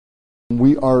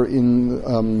We are in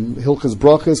Hilchas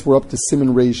Brachas. We're up to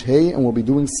Siman Reish Hey, and we'll be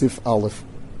doing Sif Aleph.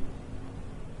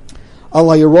 Al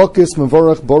hayarokis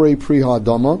mevarach borei pri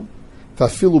ha'adama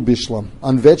v'afilu bishlam.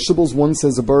 On vegetables, one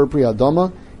says a borei pri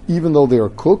ha'adama, even though they are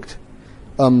cooked.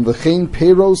 V'chein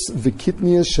peiros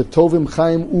v'kitnias shetovim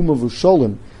chaim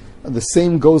umavusholim. The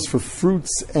same goes for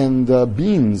fruits and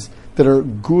beans that are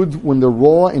good when they're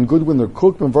raw and good when they're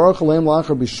cooked. Mevarach aleim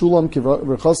la'achar bishulam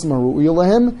kivrachasim haru'iyah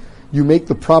lahem. You make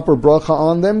the proper bracha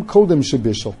on them. Kodem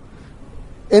shebishal.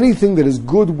 Anything that is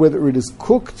good, whether it is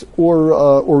cooked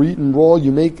or eaten raw,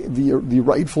 you make the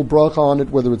rightful bracha on it,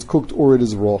 whether it's cooked or it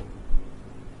is raw.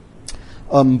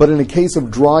 But in a case of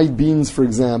dried beans, for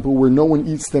example, where no one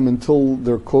eats them until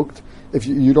they're cooked, if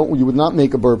you would not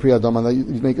make a bar pri adama,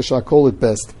 you'd make a shakol at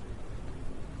best.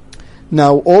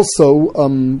 Now, also,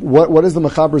 what is the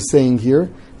Mechaber saying here?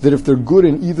 That if they're good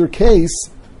in either case,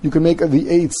 you can make the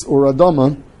eitz or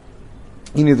adama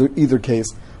in either case.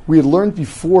 We had learned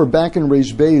before, back in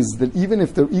Reish Beis, that even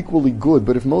if they're equally good,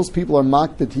 but if most people are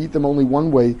makta to eat them only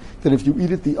one way, then if you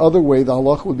eat it the other way, the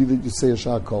halacha would be that you say a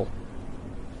shakol.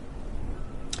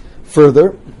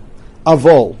 Further,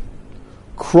 avol,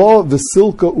 kra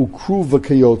v'silka ukru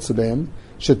v'kayotzebeim,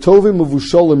 shetovim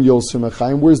mevusholim yoser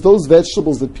mechayim, whereas those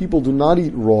vegetables that people do not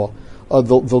eat raw,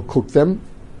 they'll cook them,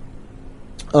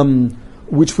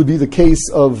 which would be the case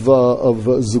of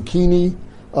zucchini,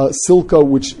 silka,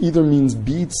 which either means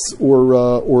beets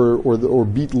or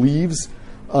beet leaves,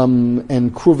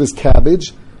 and kruv is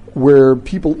cabbage, where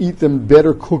people eat them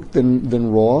better cooked than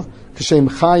raw. Kashem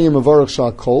chayim avarach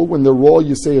shakol. When they're raw,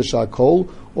 you say a shakol.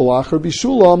 Olachar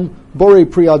bishulam borei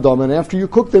pri adama. And after you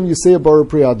cook them, you say a borei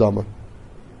pri adama.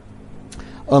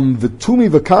 The tumi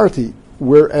v'karti,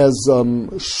 whereas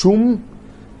shum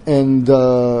and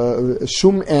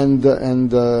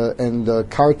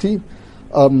karti,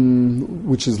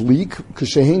 which is leek,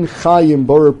 kashehin chayim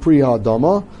bara pri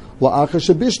ha'adama la'achar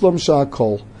shebishlam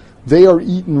sha'akol. They are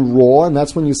eaten raw, and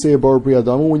that's when you say a bara pri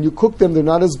ha'adama. When you cook them, they're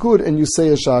not as good, and you say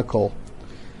a sha'akol.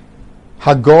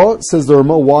 Hagah, says the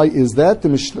Rama, why is that? The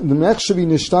mechshavi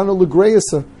nishtanu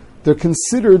l'greyasa. They're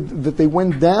considered that they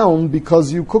went down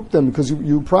because you cooked them, because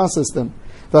you processed them.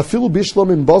 And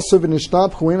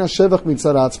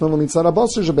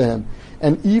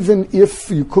even if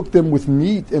you cook them with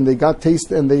meat and they got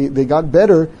taste and they got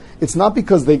better, it's not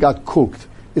because they got cooked.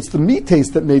 It's the meat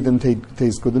taste that made them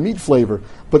taste good, the meat flavor.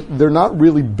 But they're not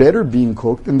really better being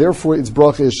cooked, and therefore it's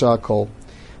bracha shakol.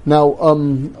 Now,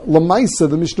 Lamaisa,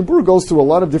 the Mishnah Berurah goes through a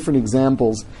lot of different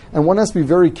examples, and one has to be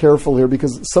very careful here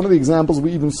because some of the examples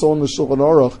we even saw in the Shulchan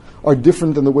Aruch are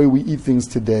different than the way we eat things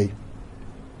today.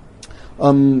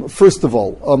 First of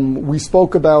all, we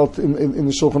spoke about in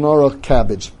the Shulchan Aruch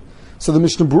cabbage. So the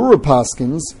Mishnah Berurah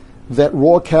paskins that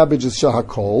raw cabbage is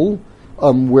shahakol,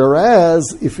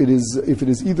 whereas if it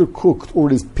is either cooked or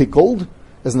it is pickled,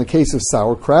 as in the case of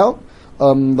sauerkraut, the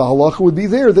halacha would be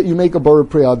there that you make a bar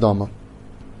pri adama.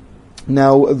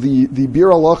 Now the Bir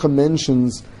halacha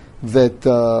mentions that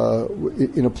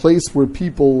in a place where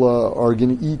people are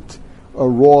going to eat a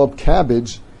raw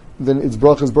cabbage, then its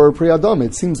bracha is bar pri adama.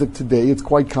 It seems that today it's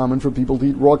quite common for people to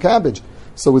eat raw cabbage,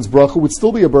 so its bracha would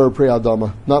still be a bar pri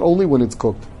adama, not only when it's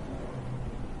cooked.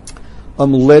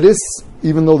 Lettuce,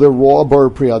 even though they're raw,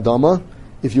 bar pri adama.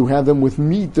 If you have them with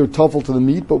meat, they're tuffle to the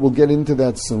meat, but we'll get into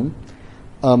that soon.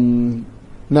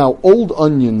 Now, old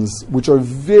onions, which are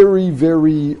very,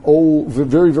 very old,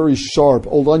 very, very sharp,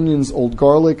 old onions, old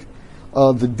garlic,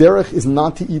 the derech is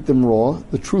not to eat them raw.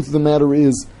 The truth of the matter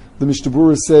is, the Mishnah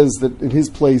Berurah says that in his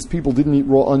place, people didn't eat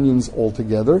raw onions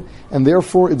altogether, and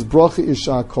therefore its bracha is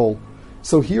shakol.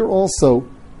 So here also,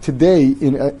 today,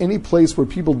 in any place where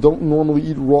people don't normally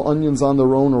eat raw onions on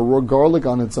their own or raw garlic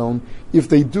on its own, if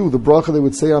they do, the bracha they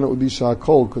would say on it would be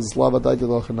shakol, because it's lavadai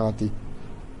delachanati.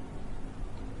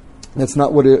 That's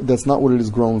not what it is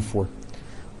grown for.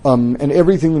 And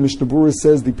everything the Mishnah Berurah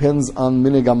says depends on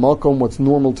minhag hamakom, what's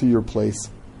normal to your place.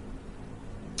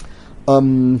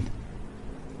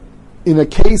 In a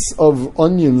case of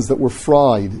onions that were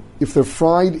fried, if they're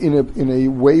fried in a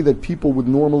way that people would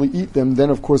normally eat them,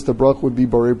 then of course the bracha would be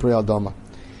borei pri adama.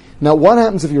 Now, what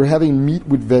happens if you're having meat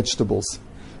with vegetables?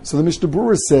 So the Mishnah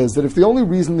Berurah says that if the only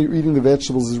reason that you're eating the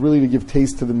vegetables is really to give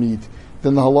taste to the meat,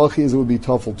 then the halacha is it would be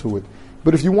tuffle to it.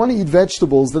 But if you want to eat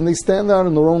vegetables, then they stand out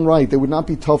in their own right. They would not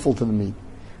be tuffle to the meat.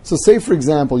 So say, for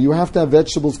example, you have to have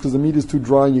vegetables because the meat is too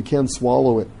dry and you can't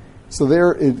swallow it. So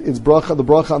there, it's bracha. The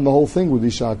bracha on the whole thing would be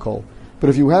shakol. But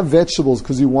if you have vegetables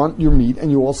because you want your meat and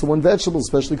you also want vegetables,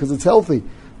 especially because it's healthy,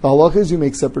 the halacha is you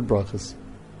make separate brachas.